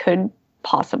it could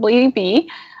possibly be,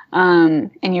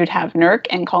 and you'd have Nurk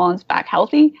and Collins back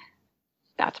healthy,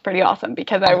 that's pretty awesome,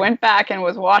 because I went back and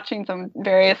was watching some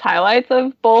various highlights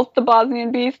of both the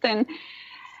Bosnian Beast and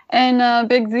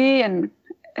Big Z, and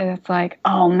it's like,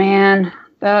 oh man,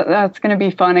 that's going to be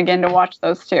fun again to watch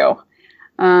those two.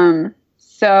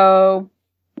 So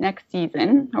next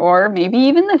season, or maybe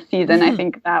even this season, I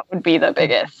think that would be the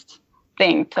biggest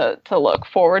thing to look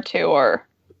forward to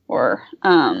or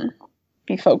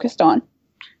be focused on.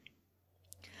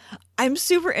 I'm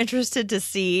super interested to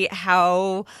see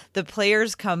how the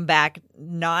players come back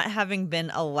not having been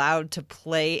allowed to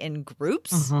play in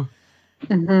groups. I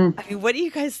mean, what do you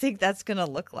guys think that's going to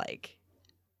look like?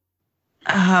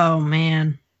 Oh,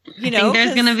 man. I think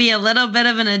there's going to be a little bit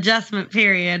of an adjustment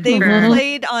period. They've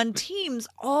played on teams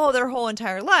all their whole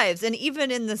entire lives. And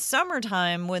even in the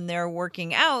summertime when they're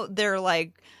working out, they're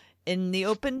like in the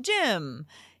open gym,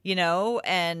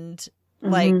 and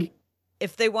like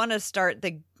if they want to start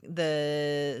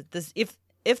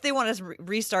if they want to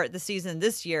restart the season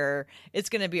this year, it's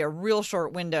going to be a real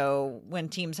short window when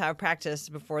teams have practice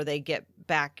before they get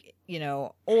back,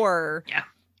 or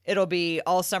it'll be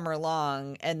all summer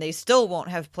long and they still won't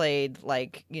have played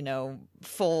like,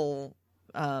 full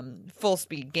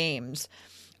speed games.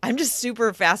 I'm just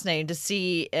super fascinated to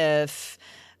see if,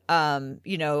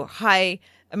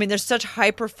 there's such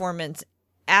high performance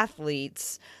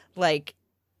athletes, like,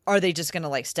 are they just going to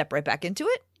like step right back into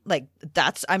it? Like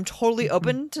I'm totally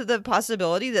open to the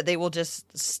possibility that they will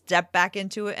just step back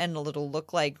into it and it'll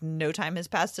look like no time has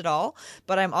passed at all.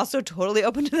 But I'm also totally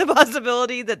open to the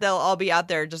possibility that they'll all be out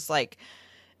there just like,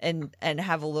 and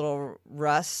have a little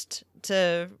rust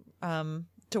to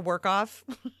work off,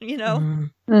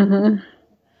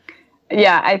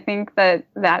 Yeah, I think that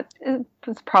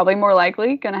is probably more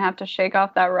likely going to have to shake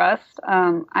off that rust.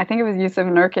 I think it was Yusuf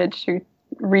Nurkic who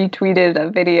retweeted a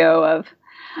video of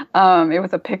it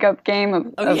was a pickup game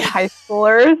of high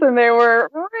schoolers, and they were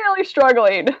really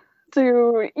struggling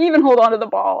to even hold on to the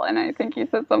ball. And I think he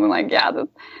said something like,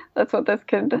 that's what this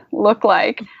could look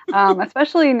like,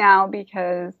 especially now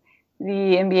because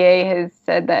the NBA has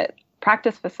said that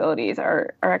practice facilities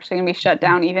are actually going to be shut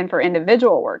down even for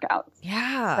individual workouts.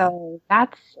 Yeah. So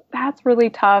that's really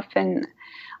tough. And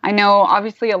I know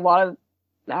obviously a lot of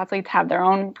athletes have their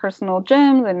own personal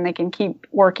gyms and they can keep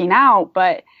working out,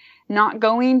 but not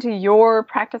going to your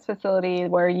practice facility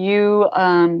where you,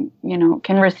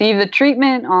 can receive the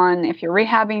treatment on if you're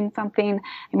rehabbing something.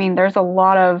 I mean, there's a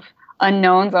lot of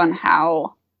unknowns on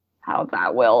how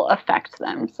that will affect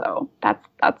them. So that's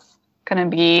going to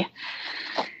be,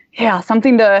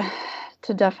 something to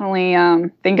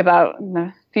definitely think about in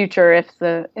the future if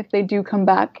they do come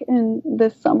back in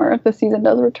this summer, if the season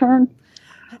does return.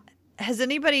 Has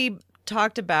anybody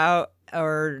talked about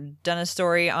or done a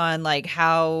story on like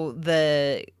how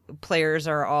the players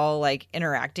are all like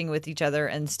interacting with each other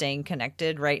and staying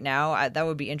connected right now? That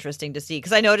would be interesting to see,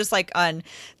 because I noticed like on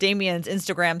Damian's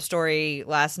Instagram story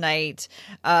last night,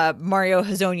 Mario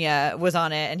Hezonja was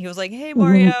on it and he was like, "Hey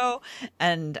Mario,"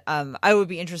 and I would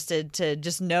be interested to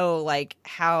just know like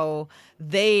how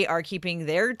they are keeping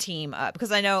their team up,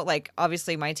 because I know like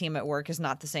obviously my team at work is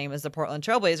not the same as the Portland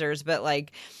Trailblazers, but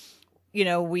like,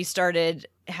 we started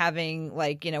having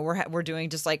like, we're doing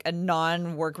just like a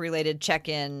non-work related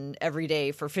check-in every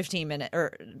day for 15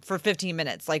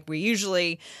 minutes. Like we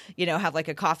usually, have like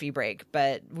a coffee break,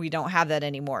 but we don't have that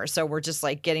anymore. So we're just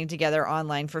like getting together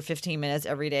online for 15 minutes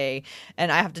every day. And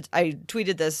I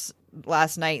tweeted this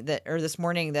this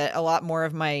morning that a lot more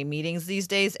of my meetings these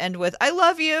days end with "I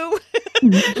love you,"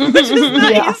 which is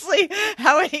not usually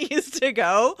how it used to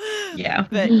go. Yeah.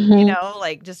 But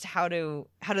like just how do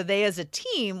they as a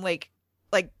team, like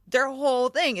their whole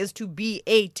thing is to be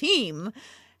a team.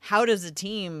 How does a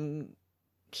team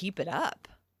keep it up?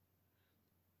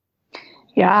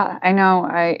 Yeah, I know.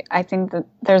 I think that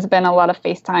there's been a lot of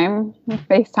FaceTiming,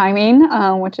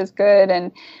 which is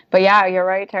good. But yeah, you're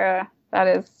right, Tara.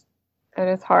 It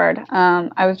is hard.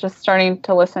 I was just starting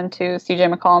to listen to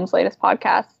CJ McCollum's latest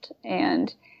podcast,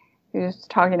 and he was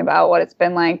talking about what it's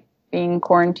been like being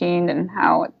quarantined and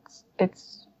how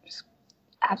it's just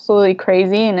absolutely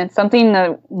crazy, and it's something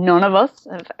that none of us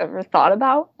have ever thought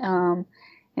about, and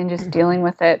just dealing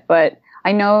with it. But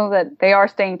I know that they are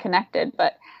staying connected.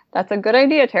 But that's a good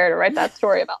idea, Tara, to write that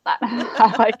story about that.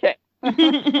 I like it.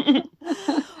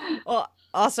 Well,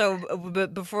 also,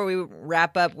 before we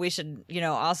wrap up, we should,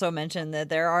 also mention that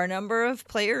there are a number of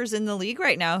players in the league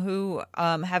right now who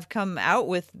have come out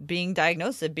with being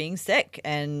diagnosed of being sick,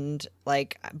 and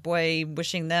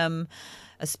wishing them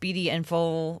a speedy and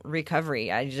full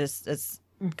recovery.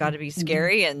 got to be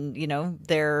scary. And, you know,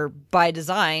 they're by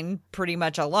design pretty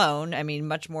much alone. I mean,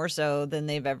 much more so than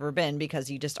they've ever been because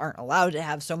you just aren't allowed to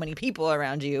have so many people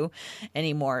around you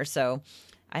anymore. So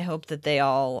I hope that they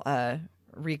all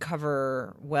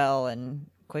recover well and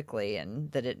quickly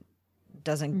and that it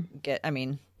doesn't get, I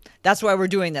mean, that's why we're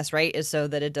doing this, right? Is so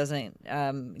that it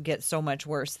doesn't get so much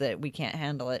worse that we can't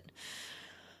handle it.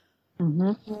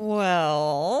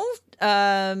 Well,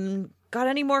 got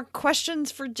any more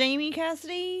questions for Jamie,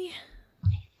 Cassidy?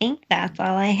 I think that's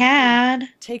all I had.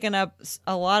 Taken up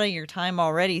a lot of your time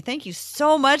already. Thank you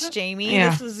so much, Jamie.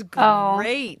 Yeah. This was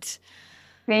great.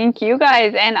 Thank you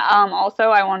guys. And also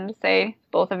I wanted to say,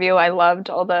 both of you, I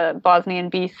loved all the Bosnian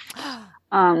Beast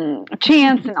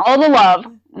chants and all the love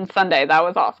on Sunday. That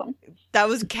was awesome. That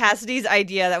was Cassidy's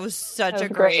idea. That was such a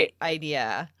great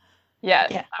idea.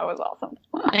 Yes, yeah. That was awesome.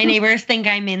 My neighbors think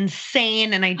I'm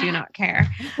insane, and I do not care.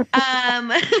 They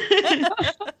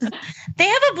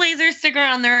have a Blazer sticker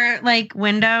on their like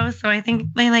window, so I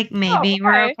think they like maybe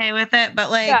we're okay with it.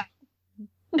 But like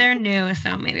they're new,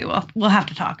 so maybe we'll have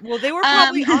to talk. Well, they were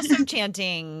probably awesome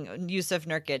chanting Yusuf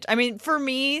Nurkic. I mean, for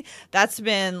me, that's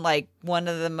been like one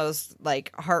of the most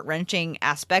like heart-wrenching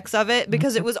aspects of it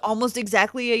because it was almost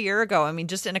exactly a year ago. I mean,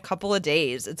 just in a couple of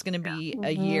days, it's going to be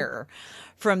a year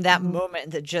from that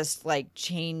moment that just like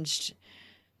changed.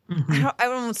 I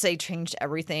won't say changed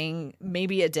everything.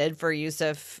 Maybe it did for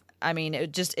Yusuf. I mean,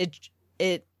 it just it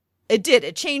did.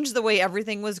 It changed the way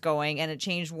everything was going, and it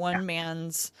changed one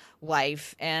man's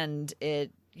life, and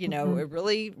it, you know, it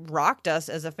really rocked us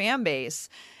as a fan base.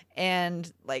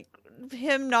 And like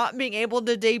him not being able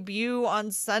to debut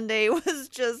on Sunday was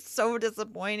just so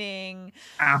disappointing.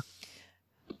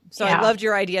 So I loved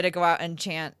your idea to go out and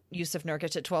chant Yusuf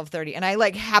Nurkic at 12:30. And I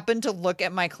like happened to look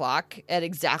at my clock at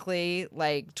exactly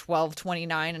like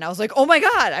 12:29. And I was like, oh my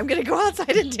God, I'm going to go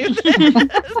outside and do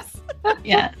this.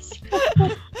 Yes.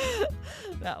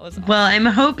 That was awesome. Well, I'm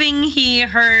hoping he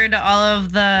heard all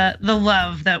of the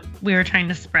love that we were trying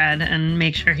to spread and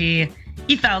make sure he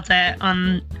felt it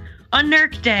on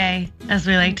Nurk Day, as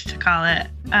we like to call it.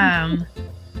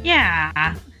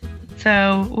 Yeah.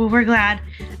 So we're glad.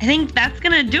 I think that's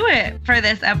going to do it for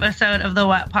this episode of the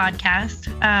What Podcast.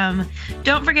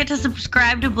 Don't forget to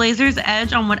subscribe to Blazers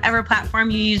Edge on whatever platform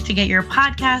you use to get your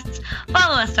podcasts.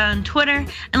 Follow us on Twitter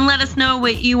and let us know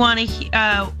what you want to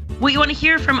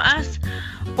hear from us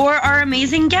or our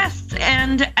amazing guests.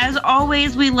 And as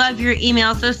always, we love your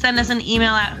email. So send us an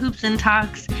email at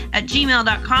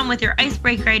hoopsandtalks@gmail.com with your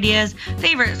icebreaker ideas,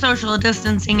 favorite social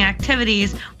distancing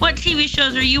activities, what TV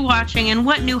shows are you watching, and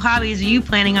what new hobbies are you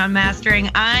planning on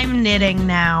mastering? I'm knitting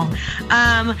now.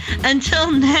 Until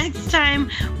next time,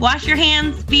 wash your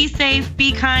hands, be safe,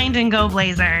 be kind, and go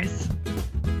Blazers.